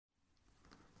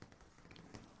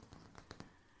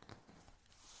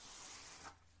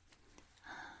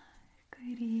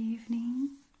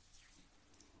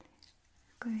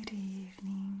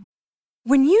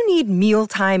When you need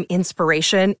mealtime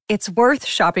inspiration, it's worth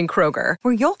shopping Kroger,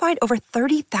 where you'll find over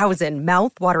 30,000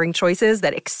 mouth-watering choices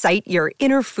that excite your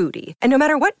inner foodie. And no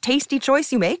matter what tasty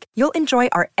choice you make, you'll enjoy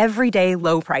our everyday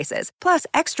low prices, plus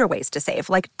extra ways to save,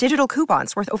 like digital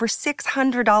coupons worth over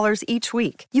 $600 each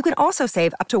week. You can also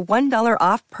save up to $1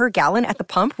 off per gallon at the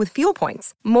pump with fuel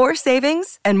points. More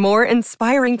savings and more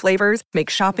inspiring flavors make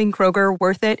shopping Kroger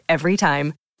worth it every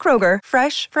time. Kroger,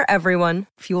 fresh for everyone.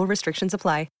 Fuel restrictions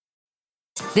apply.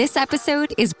 This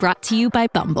episode is brought to you by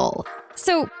Bumble.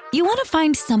 So, you want to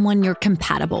find someone you're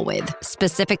compatible with,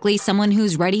 specifically someone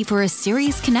who's ready for a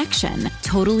serious connection,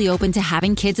 totally open to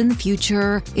having kids in the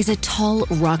future, is a tall,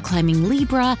 rock-climbing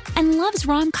Libra, and loves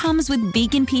rom-coms with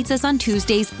vegan pizzas on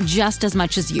Tuesdays just as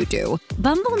much as you do.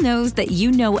 Bumble knows that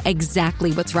you know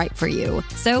exactly what's right for you.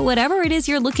 So whatever it is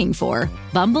you're looking for,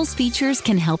 Bumble's features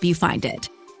can help you find it.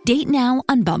 Date now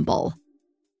on Bumble.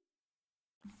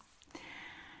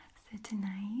 So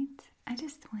tonight, I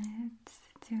just wanted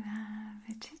to have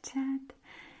a chit chat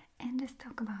and just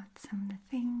talk about some of the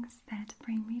things that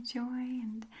bring me joy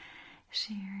and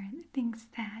share things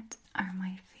that are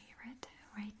my favorite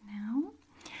right now.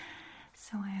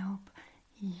 So I hope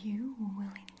you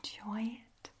will enjoy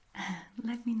it.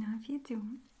 Let me know if you do.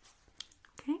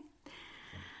 Okay?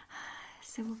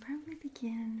 So we'll probably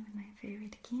begin with my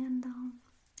favorite candle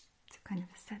to kind of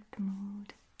set the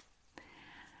mood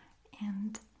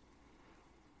and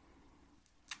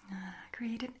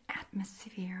create an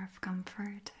atmosphere of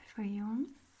comfort for you,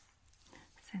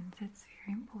 since it's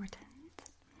very important.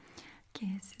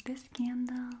 Okay, so this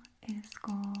candle is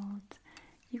called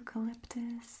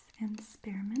Eucalyptus and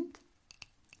Spearmint,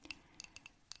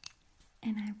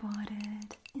 and I bought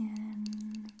it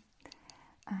in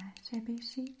a shabby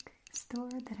chic store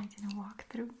that I did a walk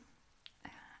through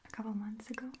a couple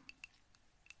months ago.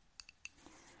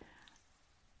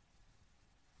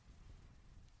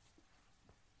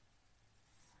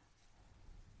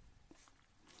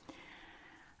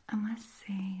 I must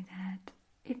say that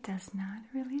it does not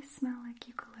really smell like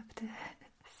eucalyptus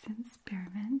and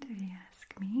spearmint, if you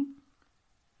ask me.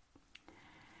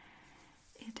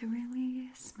 It really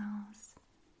smells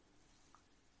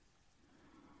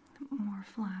more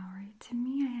flowery. To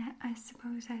me, I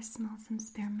suppose I smell some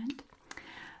spearmint,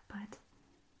 but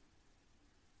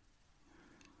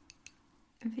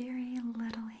a very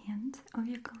little hint of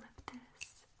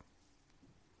eucalyptus.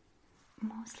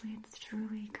 Mostly it's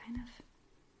truly kind of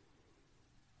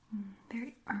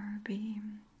very herby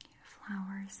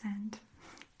flower scent,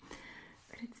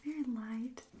 but it's very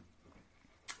light,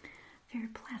 very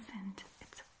pleasant.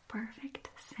 It's a perfect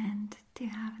scent to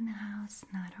have in the house,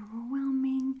 not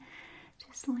overwhelming,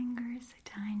 just lingers a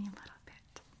tiny little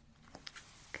bit.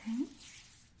 Okay,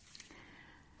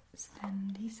 so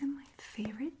then these are my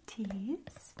favorite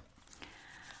teas.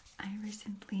 I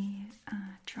recently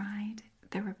tried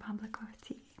the Republic of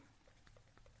Tea.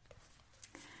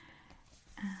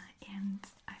 And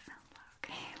I fell in love.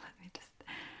 Okay, let me just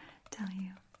tell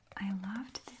you, I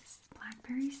loved this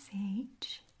blackberry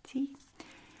sage tea.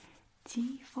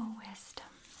 Tea for wisdom.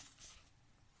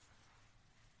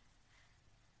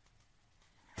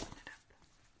 Open it up.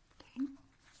 Okay.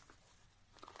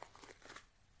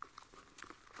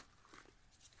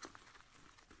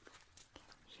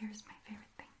 Here's my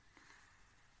favorite thing.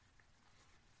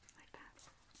 Like that.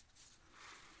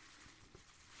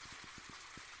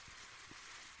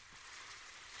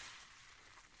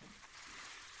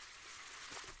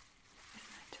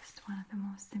 One of the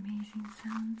most amazing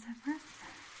sounds ever.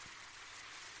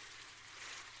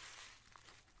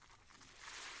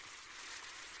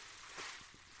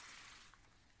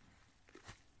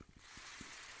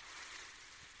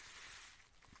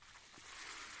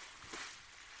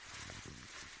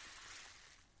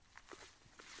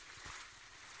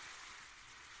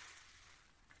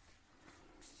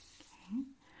 Okay.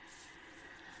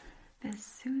 The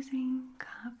soothing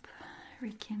cup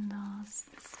rekindles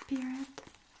the spirit.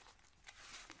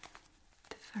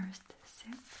 First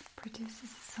sip produces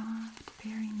a soft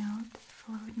berry note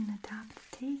floating atop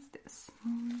the taste of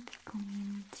smooth,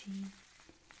 clean tea.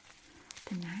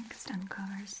 The next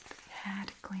uncovers the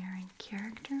head-clearing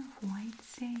character of white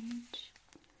sage,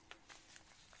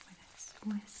 with its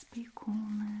wispy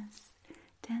coolness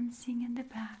dancing in the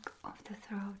back of the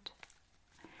throat.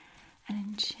 An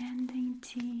enchanting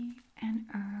tea and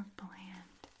herb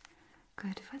blend,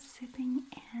 good for sipping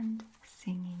and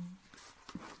singing.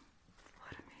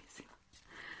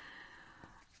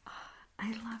 I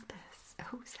love this.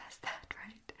 Who says that,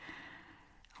 right?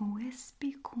 A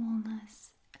wispy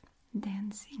coolness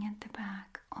dancing at the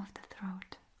back of the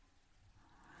throat.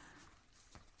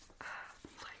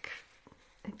 Like,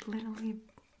 it literally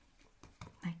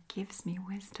gives me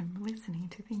wisdom listening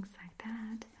to things like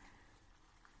that.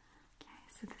 Okay,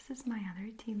 so this is my other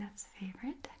tea that's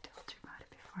favorite. I told you about it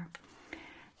before.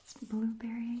 It's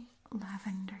blueberry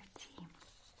lavender tea.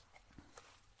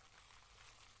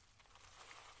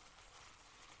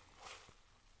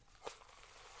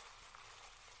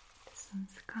 This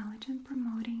one's collagen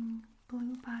promoting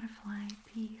blue butterfly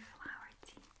pea flower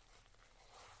tea.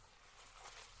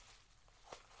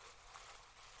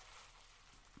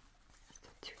 Let's do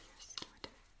 2 years.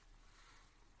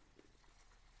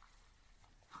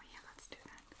 Oh yeah, let's do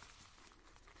that.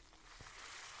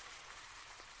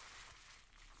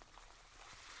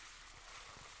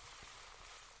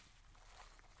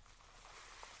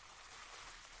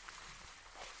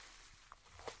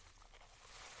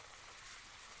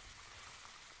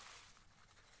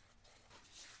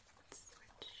 Let's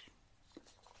switch.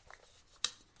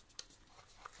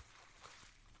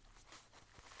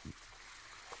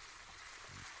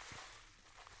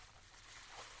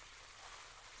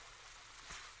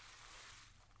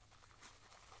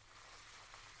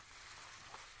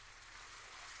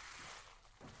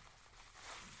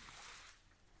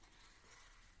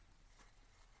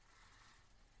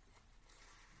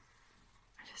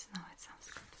 I just know it sounds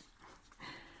good.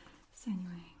 So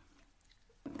anyway,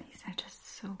 these are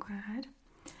just so good.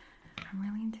 I'm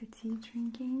really into tea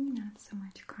drinking, not so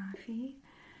much coffee.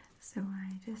 So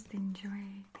I just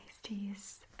enjoy these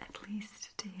teas at least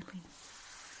daily.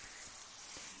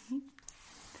 Okay.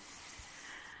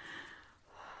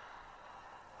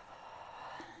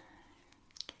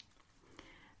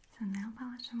 So nail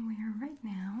polish I'm wearing right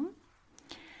now.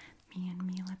 Me and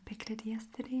Mila picked it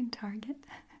yesterday in Target.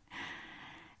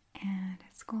 And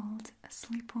it's called a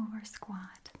Sleepover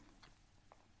Squad.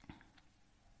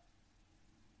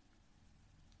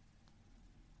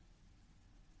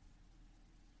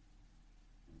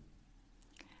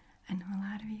 I know a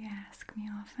lot of you ask me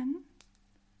often.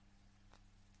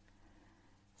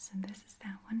 So this is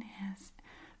that one. It has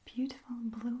beautiful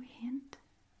blue hint.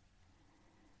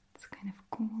 It's kind of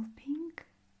cool pink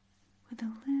with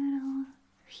a little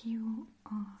hue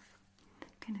of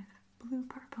kind of blue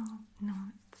purple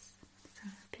notes. So I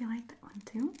hope you like that one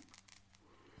too.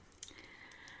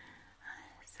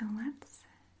 So let's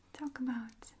talk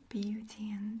about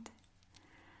beauty and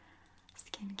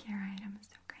skincare items,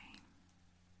 okay?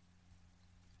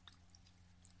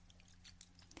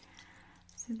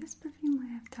 So this perfume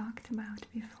I have talked about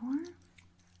before.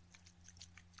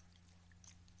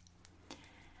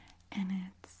 And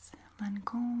it's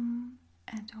Lancôme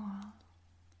Adol.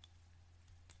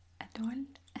 Adol.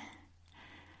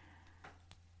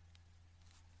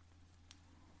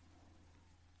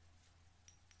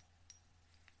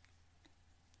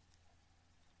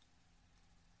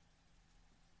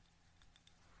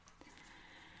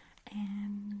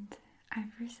 And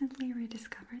I've recently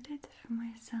rediscovered it for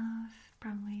myself,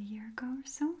 probably a year ago or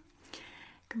so.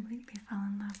 Completely fell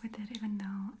in love with it, even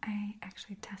though I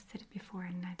actually tested it before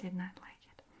and I did not like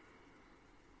it.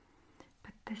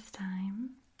 But this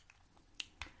time,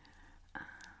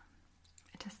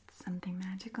 just something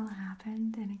magical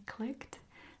happened and it clicked.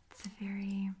 It's a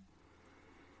very,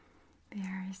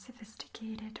 very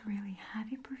sophisticated, really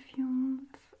heavy perfume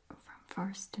from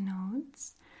first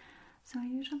notes. So I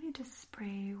usually just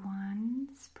spray one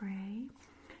spray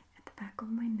at the back of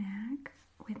my neck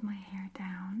with my hair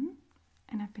down.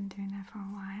 And I've been doing that for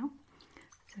a while.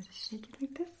 So just shake it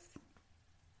like this.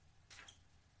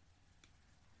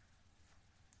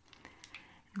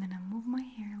 And then I move my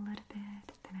hair a little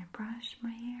bit. Then I brush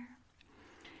my hair.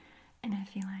 And I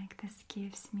feel like this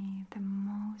gives me the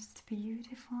most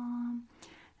beautiful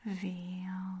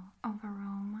veil of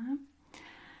aroma.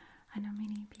 I know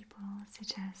many people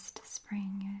suggest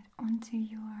spraying it onto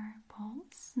your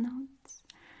pulse notes,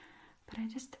 but I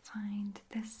just find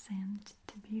this scent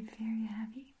to be very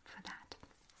heavy for that.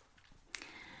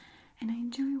 And I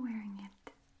enjoy wearing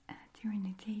it during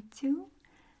the day too,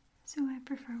 so I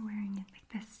prefer wearing it like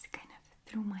this, kind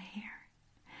of through my hair.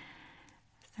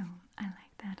 So I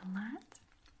like that a lot.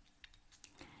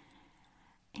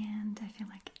 And I feel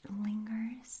like it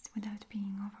lingers without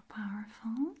being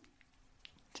overpowerful.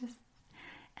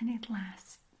 And it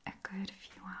lasts a good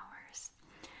few hours.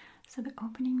 So the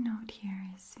opening note here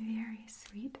is very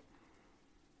sweet,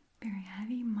 very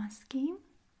heavy, musky,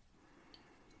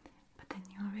 but then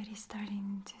you're already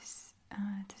starting to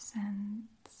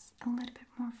sense a little bit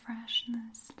more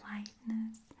freshness,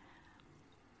 lightness,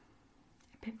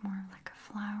 a bit more like a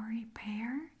flowery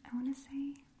pear, I want to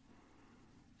say,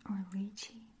 or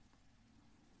lychee.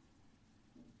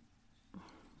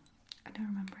 I don't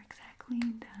remember exactly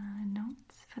the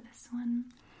notes for this one,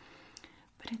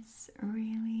 but but it's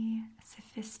really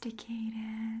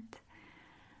sophisticated.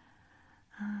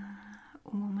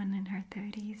 Woman in her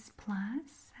 30s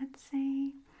plus, I'd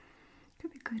say.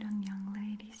 Could be good on young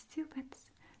ladies too, but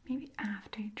maybe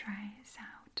after it dries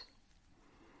out.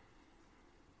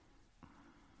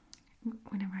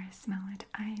 Whenever I smell it,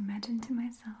 I imagine to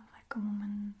myself like a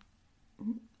woman,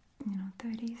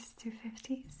 30s to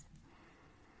 50s.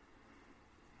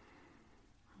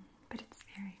 But it's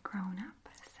very grown up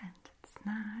scent. It's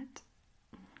not,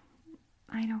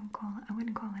 I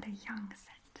wouldn't call it a young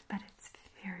scent, but it's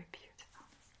very beautiful.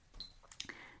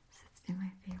 So it's been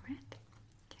my favorite.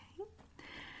 Okay.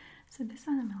 So this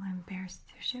one I'm a little embarrassed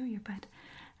to show you, but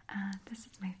this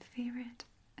is my favorite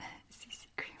CC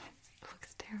cream. It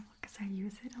looks terrible because I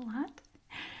use it a lot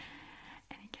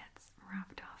and it gets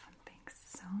rubbed off on things.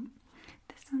 So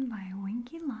this one by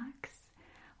Winky Lux,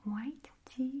 White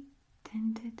Tea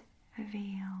Tinted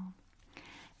Veil.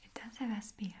 It does have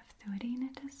SPF 30 in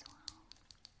it as well.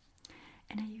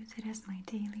 And I use it as my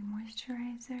daily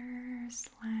moisturizer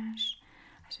slash,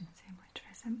 I shouldn't say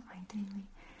moisturizer, my daily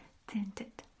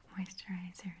tinted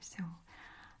moisturizer. So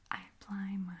I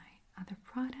apply my other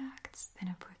products, then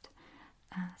I put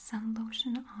sun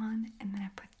lotion on, and then I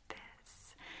put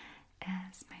this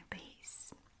as my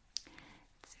base.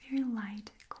 It's very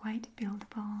light, quite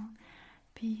buildable,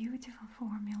 beautiful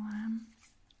formula.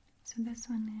 So this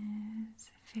one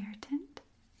is fair tint,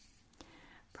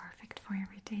 perfect for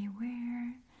everyday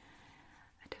wear.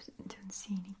 I don't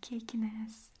see any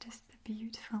cakiness, just a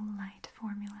beautiful light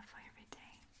formula for every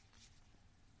day.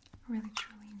 Really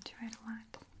truly enjoy it a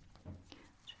lot. I'll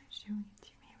try showing it to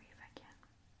you maybe if I can.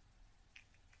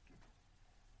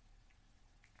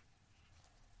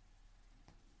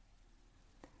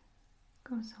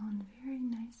 Goes on very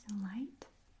nice and light.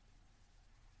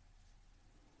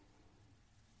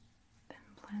 Then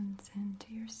blends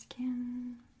into your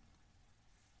skin.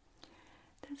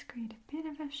 Does create a bit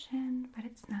of a sheen, but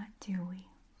it's not dewy,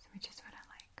 which is what I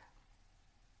like.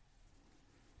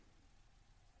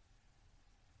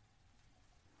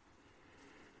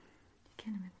 You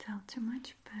can't even tell too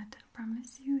much, but I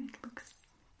promise you it looks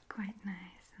quite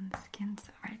nice on the skin.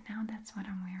 So right now that's what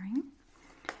I'm wearing.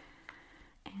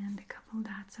 And a couple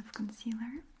dots of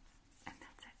concealer, and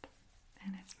that's it.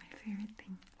 And that's my favorite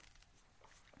thing.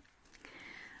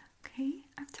 Okay,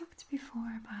 I've talked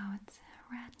before about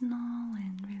retinol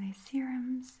and really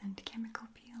serums and chemical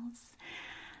peels.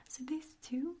 So these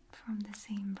two from the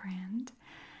same brand,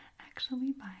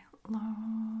 actually by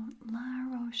La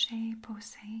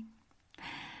Roche-Posay,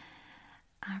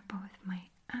 are both my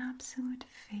absolute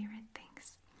favorite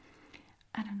things.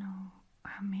 I don't know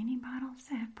how many bottles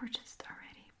I have purchased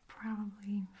already,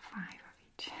 probably 5 of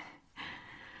each.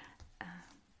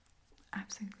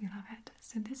 Absolutely love it.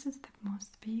 So this is the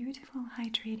most beautiful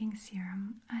hydrating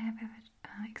serum I have ever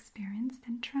experienced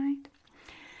and tried.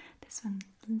 This one,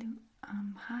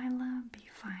 Hyla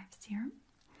B5 serum,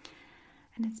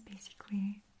 and it's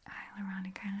basically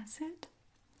hyaluronic acid,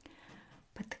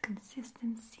 but the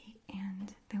consistency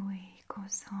and the way it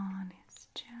goes on is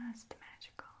just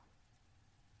magical.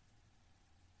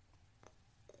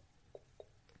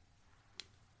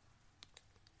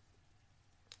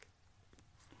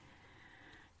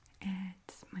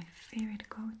 It's my favorite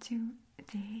go-to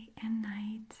day and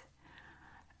night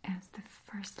as the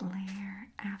first layer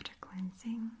after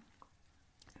cleansing,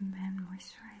 and then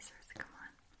moisturizers. Come on,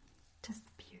 just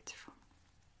beautiful.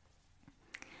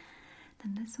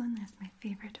 Then this one is my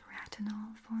favorite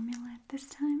retinol formula at this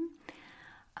time.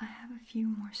 I have a few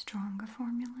more stronger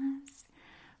formulas,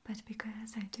 but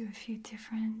because I do a few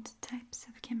different types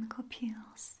of chemical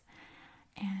peels,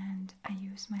 and I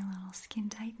use my little skin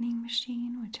tightening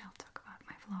machine, which I'll talk about in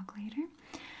my vlog later.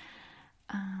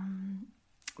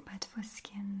 But for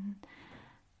skin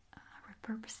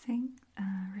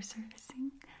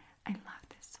resurfacing, I love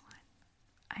this one.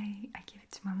 I give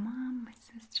it to my mom, my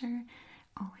sister,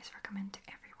 always recommend to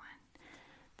everyone.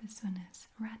 This one is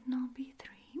Retinol B3.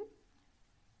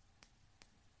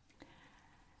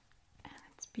 And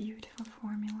it's beautiful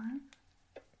formula.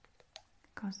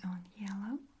 Goes on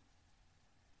yellow.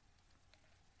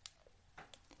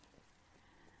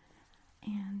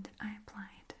 And I apply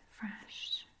it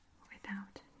fresh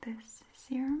without this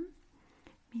serum,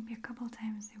 maybe a couple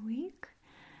times a week.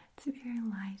 It's a very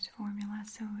light formula,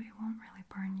 so it won't really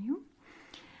burn you.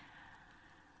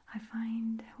 I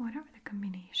find whatever the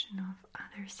combination of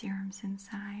other serums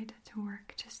inside to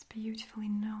work just beautifully.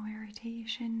 No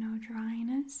irritation, no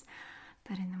dryness,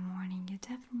 but in the morning you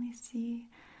definitely see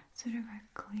sort of a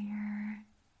clear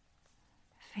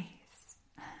face.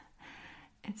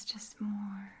 It's just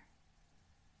more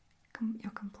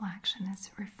your complexion is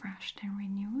refreshed and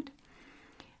renewed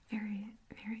very,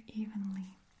 very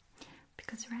evenly.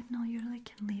 Because retinol usually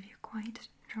can leave you quite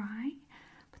dry,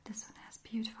 but this one has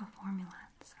beautiful formula,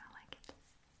 so I like it.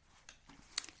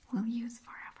 We'll use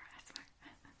forever, I swear.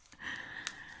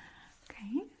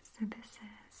 Okay, so this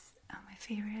is my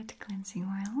favorite cleansing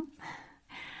oil.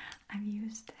 I've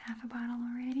used half a bottle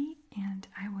already, and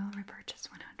I will repurchase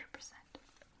 100%.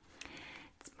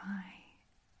 It's by...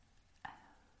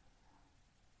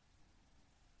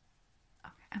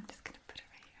 okay, I'm just gonna put it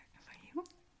right here for you.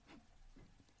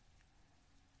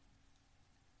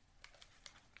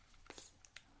 It's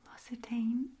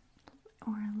L'Occitane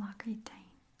or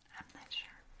L'Occitane, I'm not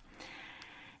sure.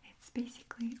 It's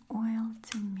basically oil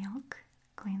to milk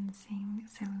cleansing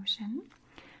solution.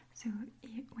 So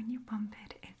when you pump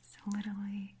it, it's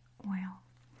literally oil.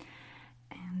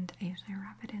 And I usually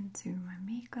rub it into my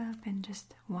makeup and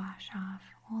just wash off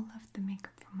all of the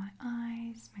makeup from my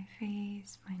eyes, my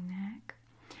face, my neck.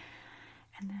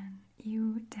 And then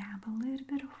you dab a little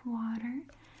bit of water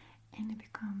and it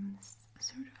becomes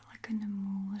sort of like an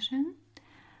emulsion,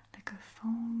 like a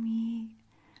foamy,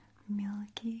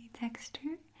 milky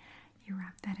texture. You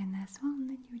rub that in as well, and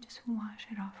then you just wash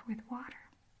it off with water.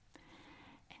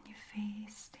 And your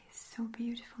face stays so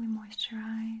beautifully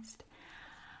moisturized.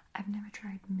 I've never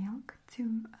tried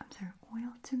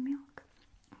oil to milk.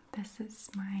 This is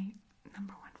my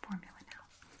number one formula now.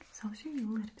 So I'll show you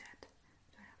a little bit.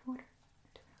 Do I have water? I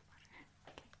do have water.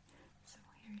 Okay, so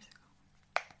here you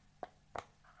go.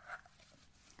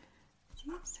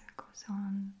 See, so it goes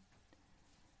on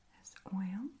as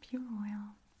oil, pure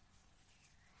oil.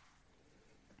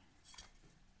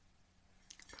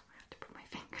 Probably have to put my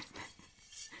fingers in.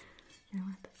 You know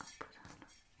what? I'll put on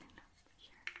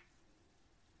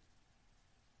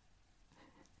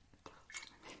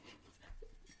in here.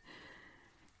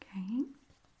 Okay.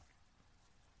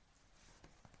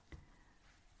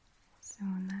 So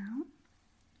now,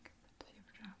 put a few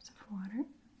drops of water.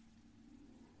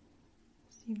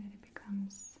 See that it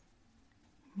becomes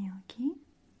milky.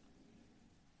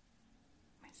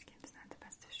 My skin's not the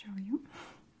best to show you.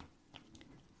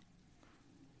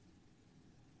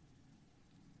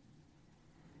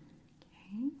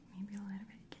 Okay, maybe a little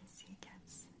bit. You can see it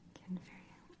gets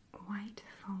very white,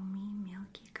 foamy,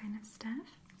 milky kind of stuff.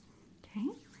 Okay,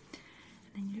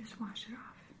 and then you just wash it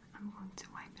off. I'm going to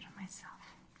wipe it on myself.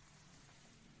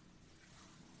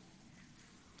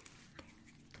 Okay.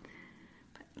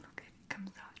 But look, it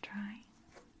comes off dry,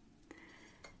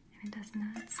 and it does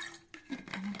not stay,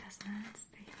 and it does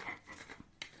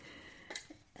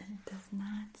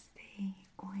not stay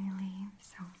oily.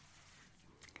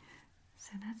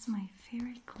 So that's my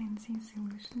favorite cleansing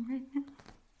solution right now.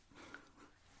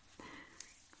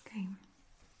 Okay.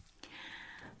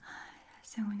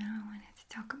 So now I wanted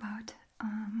to talk about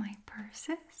my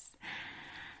purses.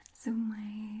 So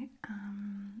my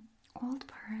old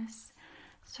purse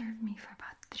served me for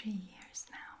about 3 years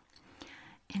now.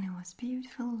 And it was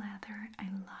beautiful leather. I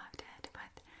loved it,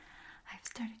 but I've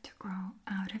started to grow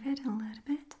out of it a little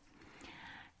bit.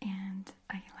 And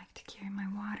I like to carry my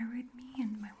water with me,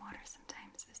 and my water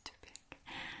sometimes is too big.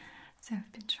 So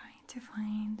I've been trying to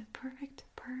find the perfect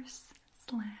purse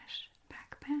 /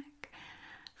 backpack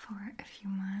for a few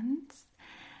months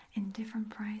in different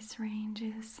price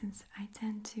ranges, since I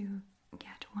tend to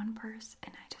get one purse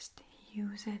and I just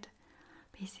use it,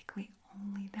 basically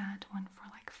only that one, for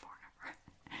like forever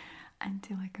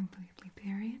until I completely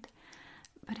bury it.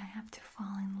 But I have to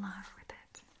fall in love with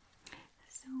it.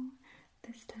 So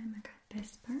this time I got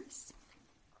this purse.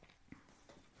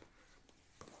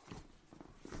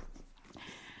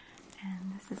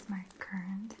 And this is my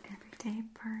current everyday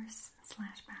purse /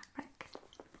 backpack.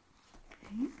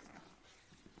 Okay.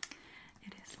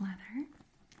 It is leather.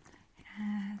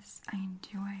 I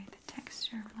enjoy the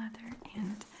texture of leather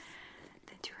and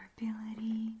the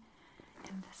durability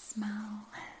and the smell.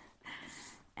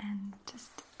 And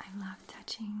just, I love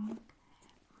touching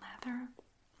leather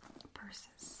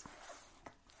purses.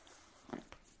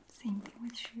 Same thing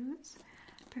with shoes.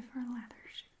 I prefer leather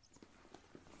shoes.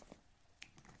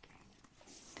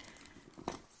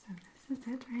 Okay. So this is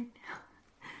it right now.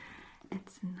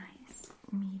 It's a nice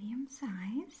medium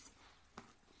size.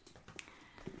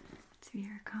 It's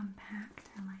very compact.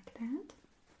 I like that.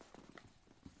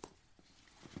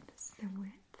 This is the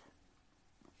width.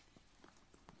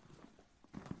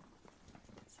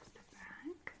 This is the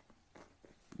back.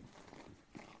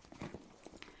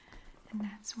 And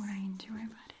that's what I enjoy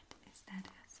about it, is that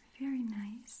it's very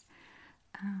nice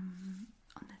on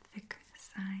the thick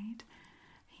side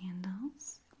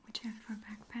handles, which are for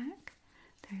backpack.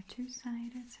 They're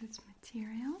two-sided, so it's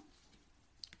material,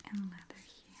 and leather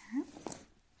here.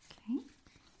 Okay.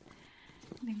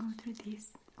 They go through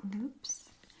these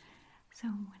loops. So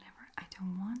whenever I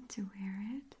don't want to wear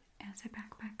it as a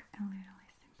backpack, I literally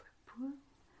simply pull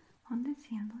on this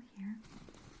handle here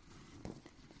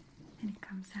and it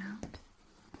comes out,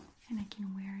 and I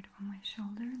can wear it on my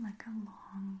shoulder like a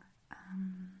long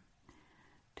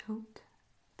tote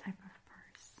type of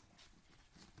purse.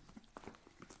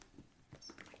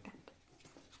 So like that.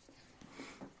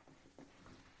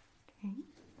 Okay.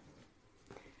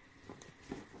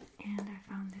 And I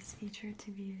found this feature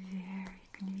to be very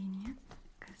convenient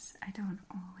because I don't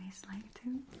always like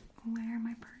to wear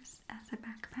my purse as a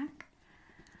backpack.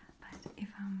 But if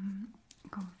I'm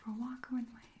going for a walk with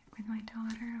my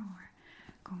daughter or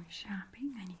going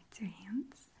shopping, I need two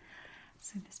hands.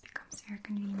 So this becomes very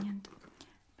convenient.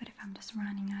 But if I'm just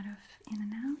running out of in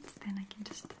and outs, then I can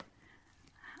just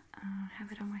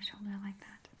have it on my shoulder like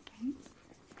that. Okay.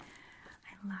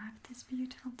 I love this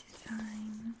beautiful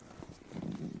design.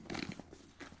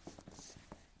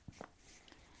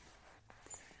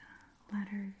 It's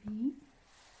letter V.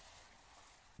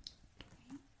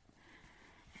 Okay.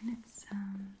 And it's a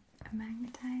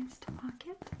magnetized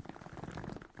pocket.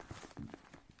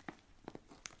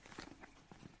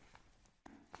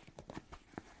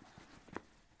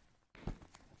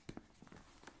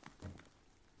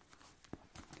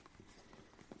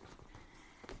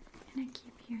 And I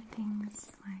keep here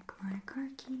things like my car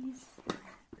keys,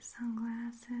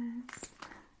 sunglasses,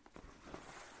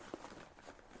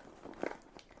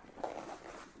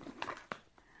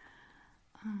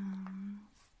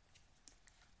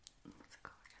 what's it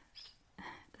called?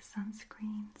 The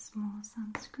sunscreen, small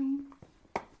sunscreen,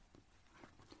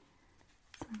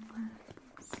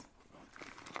 sunglasses,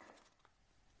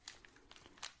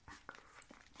 pack of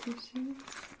tissues.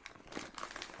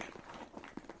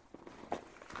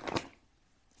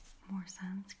 More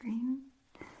sunscreen.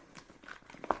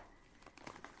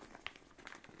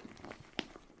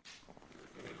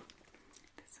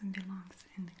 This one belongs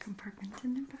in the compartment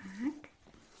in the back.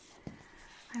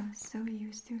 I was so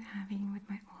used to having, with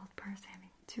my old purse, having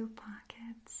two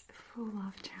pockets full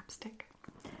of chapstick.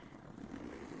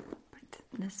 But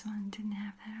this one didn't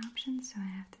have that option, so I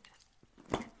have to just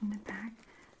get in the back.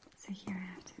 So here I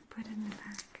have to put it in the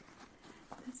back.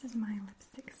 This is my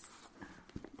lipsticks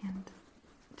and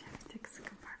chapsticks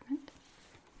compartment.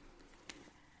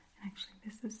 Actually,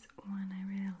 this is one I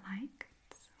really like.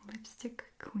 It's Lipstick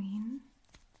Queen.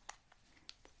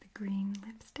 It's the green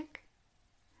lipstick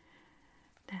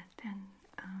that then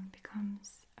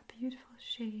becomes a beautiful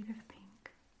shade of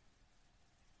pink.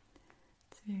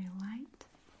 It's very light.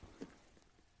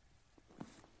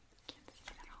 Can't see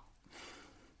it at all,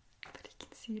 but you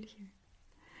can see it here.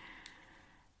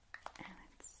 And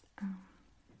it's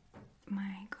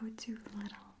my go-to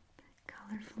little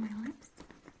color for my lips.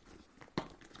 Okay.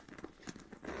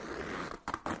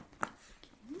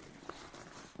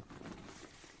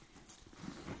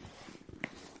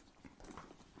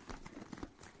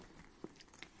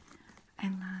 I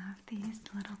love these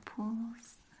little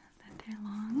pools that they're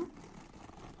long.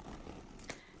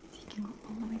 So you can go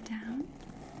all the way down.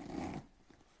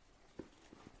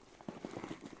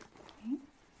 Okay.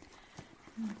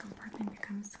 And the compartment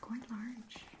becomes quite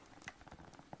large.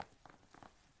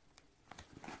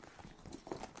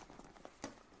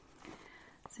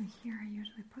 So here I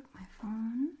usually put my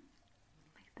phone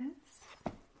like this.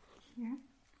 Here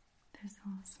there's a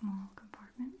little small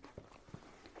compartment.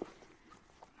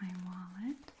 My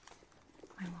wallet.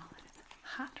 My wallet is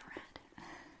hot red.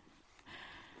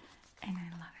 And I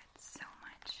love it so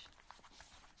much.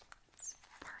 It's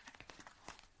perfect.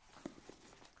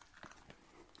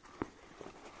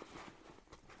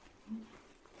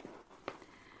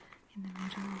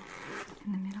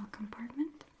 In the middle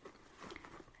compartment,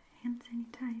 hand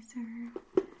sanitizer,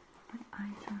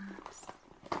 eye drops.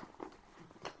 I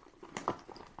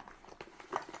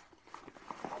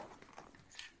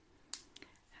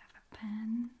have a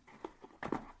pen.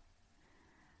 I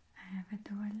have a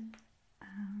Dole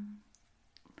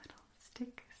little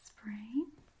stick spray.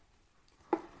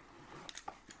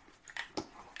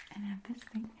 And I have this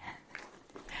thing.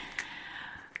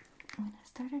 When I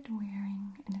started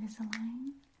wearing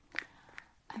Invisalign,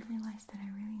 I realized that I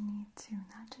really need to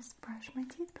not just brush my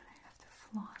teeth, but I have to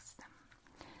floss them.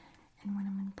 And when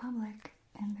I'm in public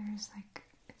and there's like,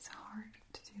 it's hard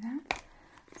to do that,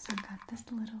 so I got this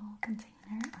little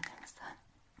container on Amazon.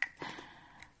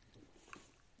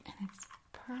 And it's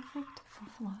perfect for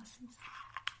flosses.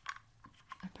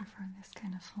 I prefer this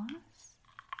kind of floss.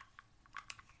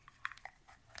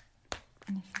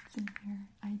 And it fits in here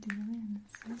ideally, and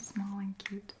it's so small and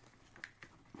cute.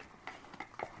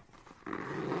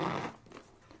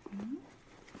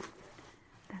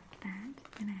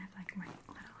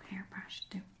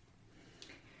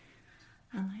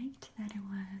 liked that it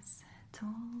was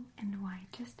tall and wide,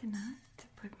 just enough to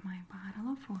put my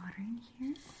bottle of water in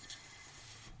here.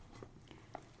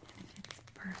 And it fits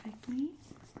perfectly.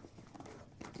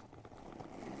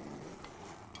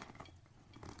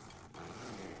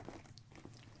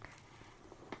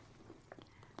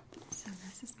 So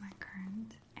this is my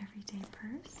current everyday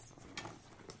purse.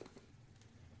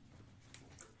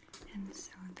 And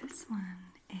so this one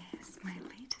is my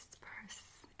latest purse,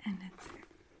 and it's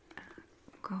a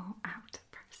go-out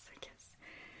purse, I guess.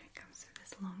 It comes with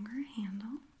this longer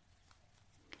handle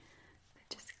that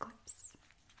just clips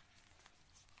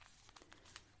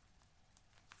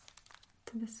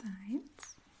to the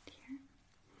sides here.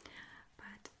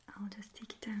 But I'll just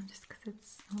take it down just because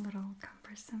it's a little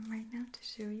cumbersome right now to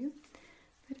show you.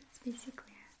 But it's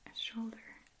basically a shoulder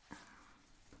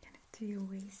kind of to your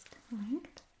waist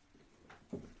length.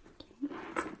 Okay.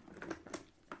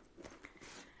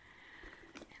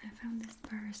 And I found this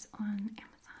purse on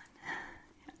Amazon.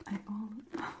 I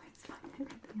always find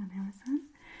everything on Amazon.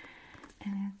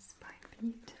 And it's by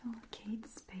beautiful Kate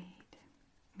Spade.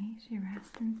 May she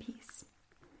rest in peace.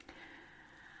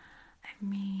 I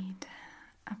made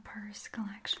a purse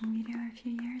collection video a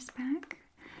few years back.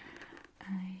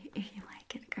 If you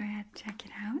like it, go ahead, check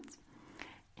it out.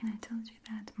 And I told you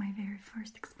that my very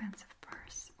first expensive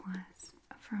purse was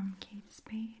from Kate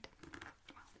Spade.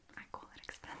 Well, I call it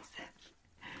expensive.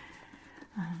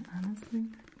 Honestly,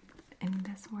 in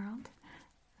this world,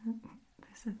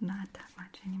 this is not that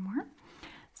much anymore.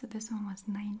 So this one was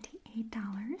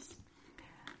 $98.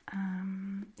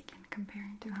 Again,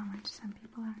 comparing to how much some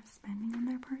people are spending on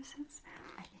their purses,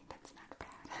 I think that's not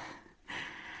bad.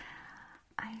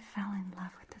 I fell in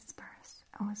love with this purse.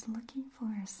 I was looking for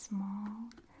a small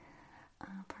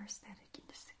purse that I can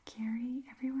just carry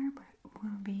everywhere, but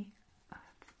will be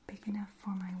big enough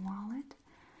for my wallet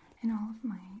and all of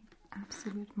my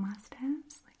absolute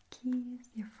must-haves, like keys,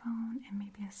 your phone, and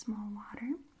maybe a small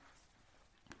water.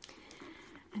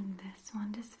 And this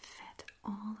one just fit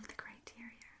all of the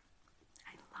criteria.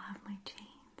 I love my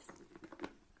chains.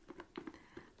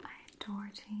 I adore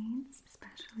chains,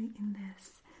 especially in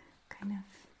this kind of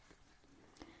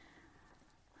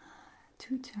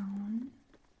two-tone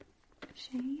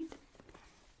shade.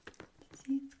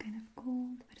 See, it's kind of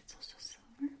gold, but it's also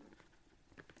silver.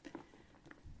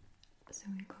 So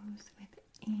it goes with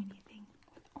anything,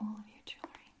 with all of your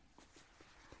jewelry.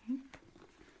 Okay?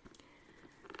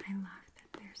 I love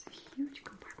that there's a huge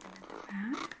compartment at the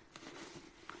back.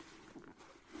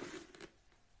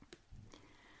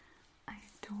 I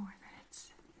adore that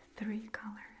it's 3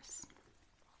 colors.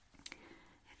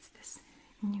 It's this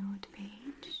nude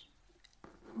beige,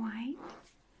 white,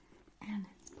 and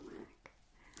it's black.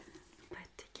 But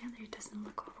together it doesn't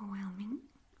look overwhelming.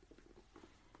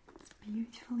 It's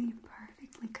beautifully,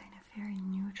 perfectly kind of very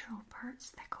neutral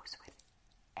purse that goes with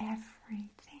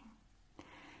everything.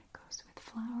 It goes with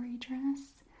flowery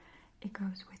dress. It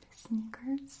goes with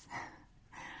sneakers.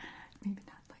 Maybe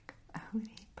not like a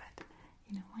hoodie, but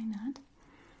you know, why not?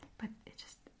 But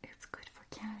it's good for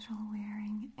casual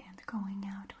wearing and going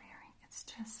out wearing. It's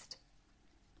just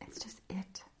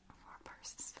it for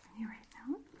purses for me right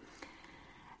now.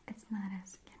 It's not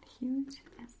as huge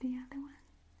as the other one.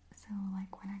 So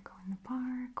like when I go in the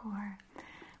park or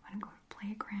when I go to the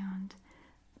playground,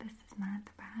 this is not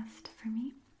the best for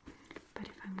me. But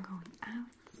if I'm going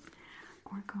out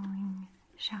or going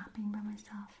shopping by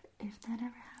myself, if that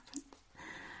ever happens,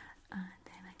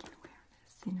 then I can wear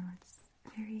this. You know, it's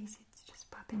very easy to just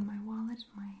pop in my wallet,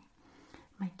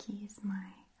 my keys, my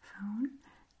phone,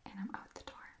 and I'm out the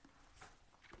door.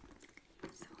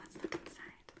 So let's look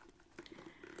inside.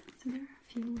 So there are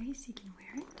a few ways you can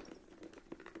wear it.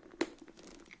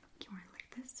 You can wear it like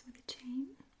this with a chain,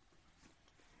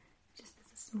 just as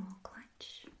a small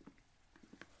clutch.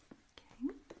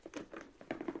 Okay.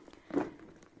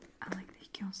 I like that you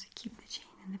can also keep the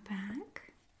chain in the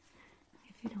back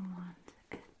if you don't want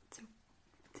it to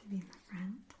be in the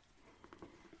front.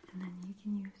 And then you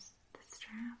can use the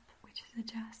strap, which is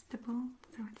adjustable,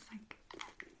 so it's like,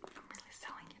 I'm really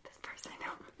selling you this purse, I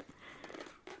know.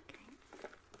 Okay.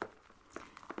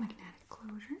 Magnetic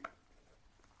closure.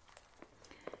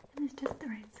 And it's just the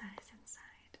right size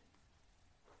inside.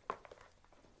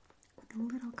 With a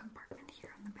little compartment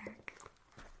here on the back.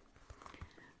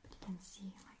 But you can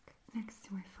see, like, next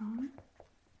to my phone,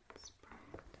 it's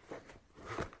perfect.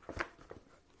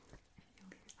 If you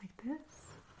leave it like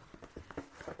this,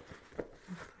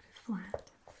 and put it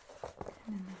flat,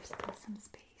 and then there's still some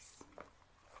space.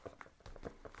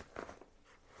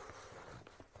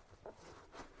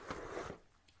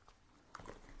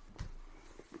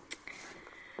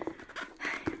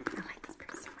 I like this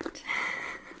purse so much.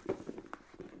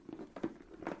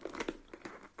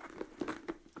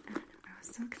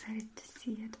 excited to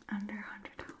see it under $100.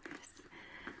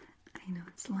 I know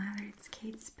it's leather, it's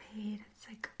Kate Spade, it's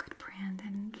like a good brand,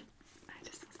 and I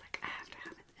just was like, I have to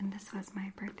have it. And this was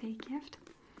my birthday gift.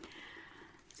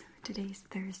 So today's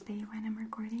Thursday when I'm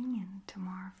recording, and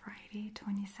tomorrow, Friday,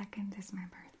 22nd, is my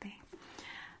birthday.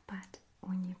 But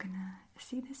when you're gonna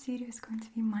see this video, it's going to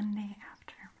be Monday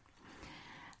after.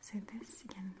 So this,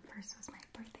 again, first was my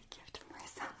birthday gift for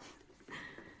myself.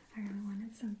 I really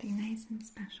wanted something nice and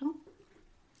special.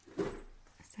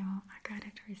 So I got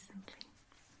it recently.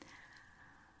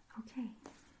 Okay.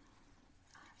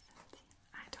 Awesome.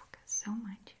 I talk so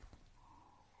much.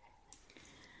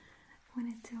 I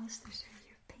wanted to also show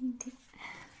you a painting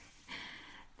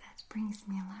that brings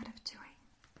me a lot of joy.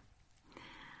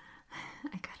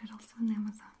 I got it also on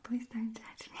Amazon. Please don't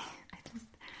judge me.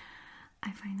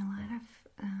 I find a lot of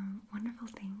wonderful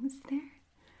things there,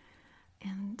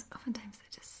 and oftentimes I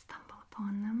just stumble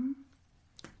upon them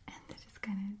and they just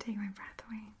kind of take my breath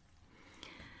away.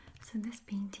 So this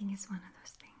painting is one of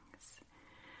those things.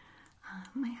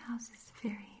 My house is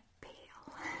very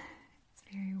pale. It's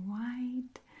very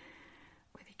white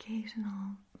with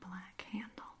occasional black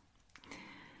handle,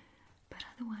 but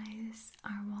otherwise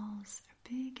our walls are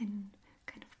big and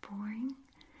kind of boring,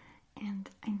 and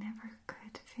I never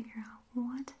could figure out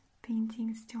what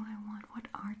paintings do I want, what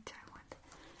art do I want.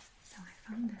 So I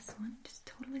found this one, just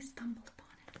totally stumbled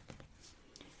upon it.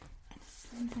 And as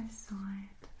soon as I saw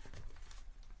it,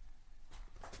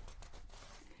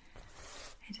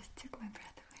 I just took my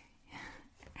breath away.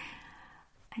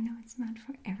 I know it's not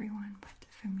for everyone, but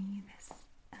for me this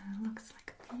looks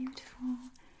like a beautiful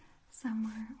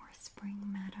summer or spring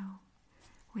meadow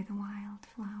with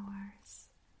wildflowers.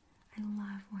 I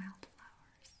love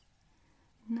wildflowers.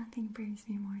 Nothing brings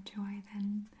me more joy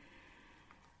than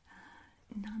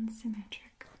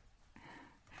non-symmetric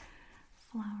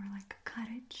flower, like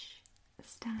cottage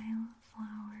style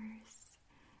flowers,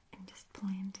 and just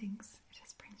plantings. It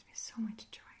just brings me so much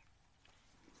joy.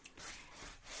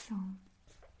 So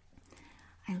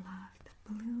I love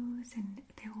the blues, and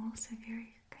they're also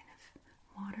very kind of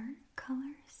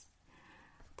watercolors,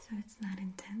 so it's not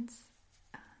intense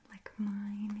like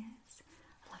mine is.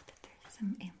 I love that there's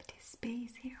some empty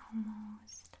space here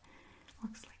almost.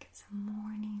 Looks like it's a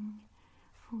morning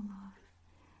full of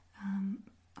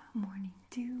morning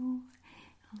dew,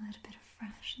 a little bit of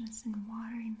freshness and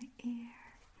water in the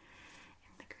air,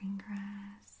 and the green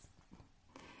grass,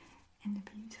 and the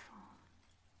beautiful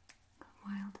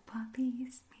wild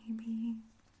poppies, maybe.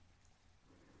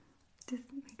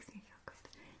 Just makes me feel good.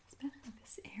 Especially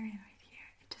this area right here.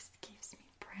 It just gives me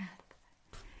breath.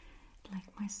 Like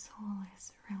my soul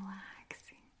is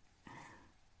relaxing.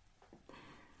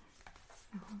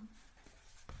 So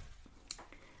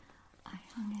I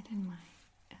hung it in my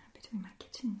between my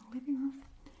kitchen and living room,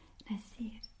 and I see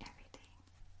it every day.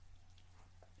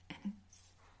 And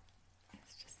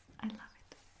it's just, I love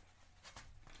it.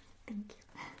 Thank you.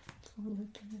 I love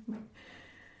looking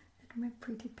at my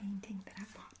pretty painting that I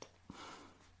bought.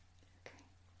 Okay.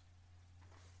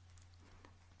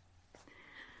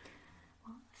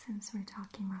 Well, since we're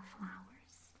talking about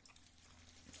flowers,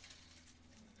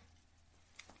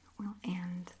 we'll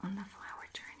end on the flower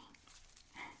journey.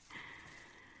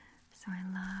 So I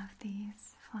love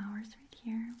these flowers right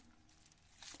here.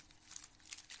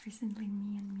 Recently,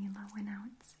 me and Mila went out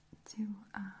to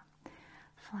a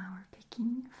flower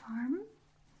picking farm.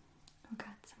 We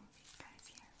got some of these guys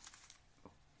here.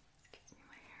 Oh, excuse me,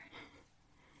 my hair.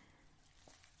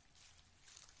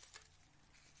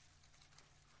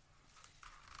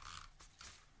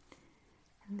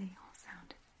 And they all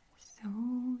sound so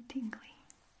tingly.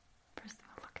 First of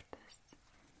all, look at this.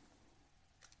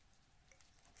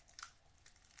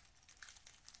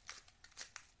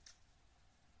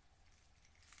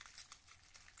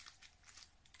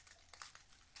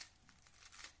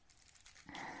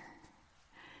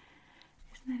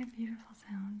 Isn't that a beautiful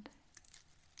sound?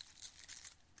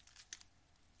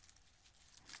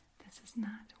 This is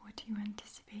not what you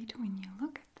anticipate when you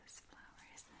look at this flower,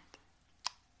 isn't it?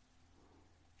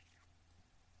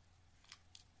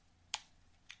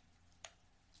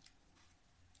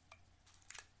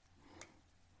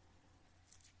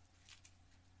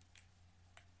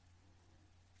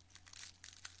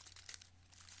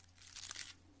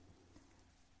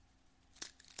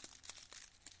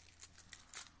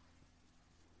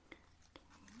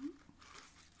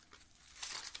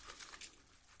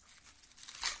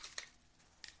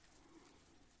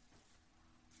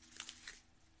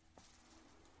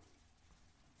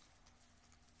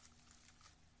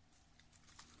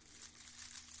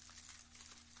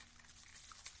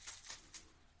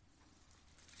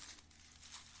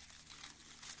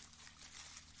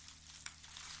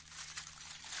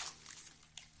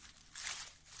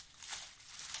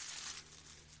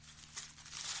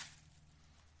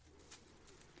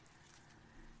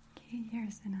 Okay,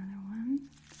 here's another one.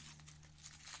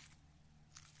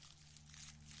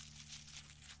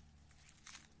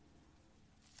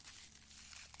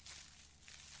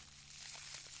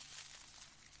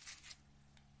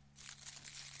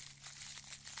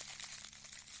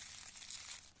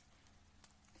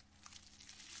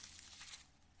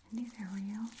 And these are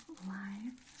real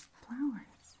live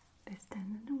flowers. They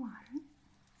stand in the water.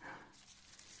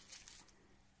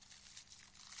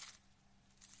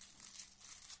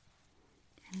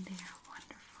 And they are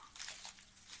wonderful.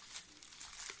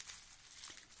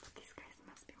 But these guys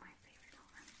must be my favorite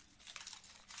one.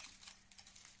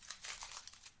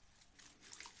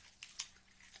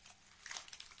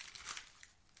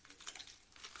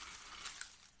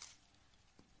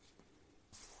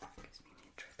 Excuse me,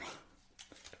 me tripping.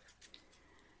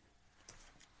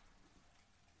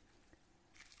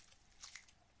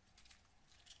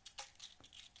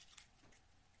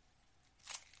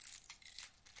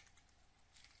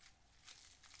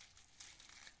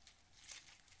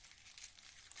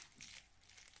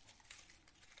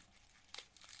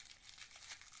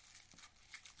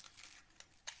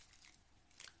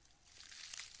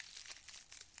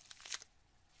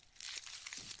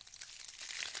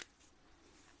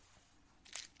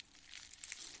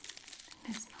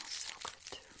 It smells so good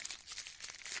too.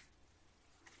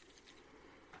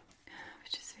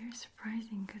 Which is very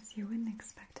surprising because you wouldn't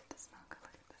expect it to smell good.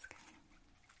 Look at this guy.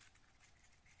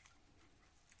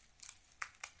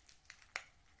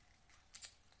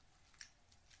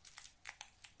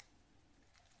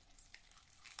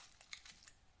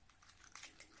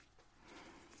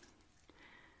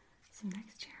 So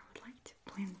next year I would like to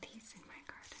plant these in my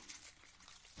garden.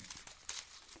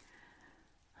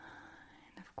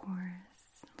 And of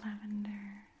course,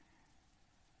 lavender.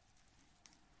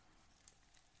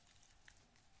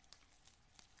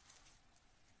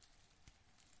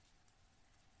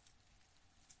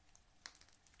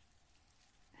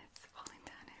 It's falling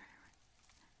down everywhere.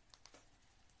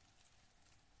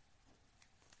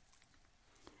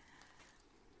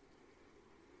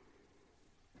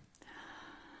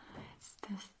 It's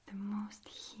the most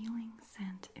healing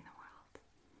scent in the world.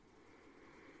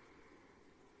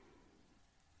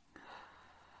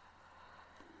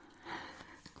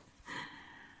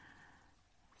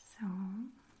 So,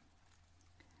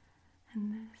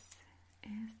 and this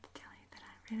is to tell you that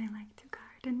I really like to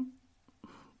garden.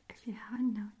 If you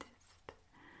haven't noticed,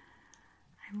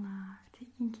 I love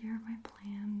taking care of my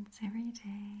plants every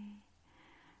day,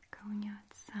 going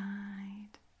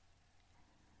outside,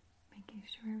 making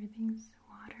sure everything's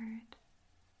watered,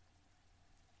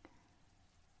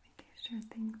 making sure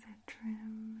things are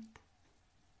trimmed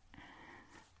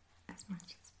as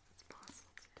much as it's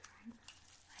possible to do.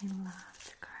 I love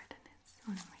to garden. It's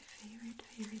one of my favorite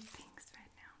things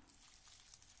right now.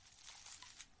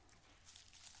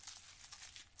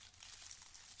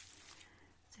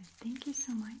 So thank you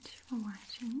so much for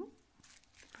watching,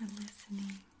 for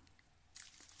listening.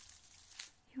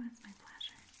 It was my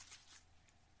pleasure.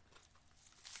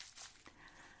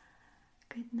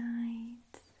 Good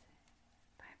night.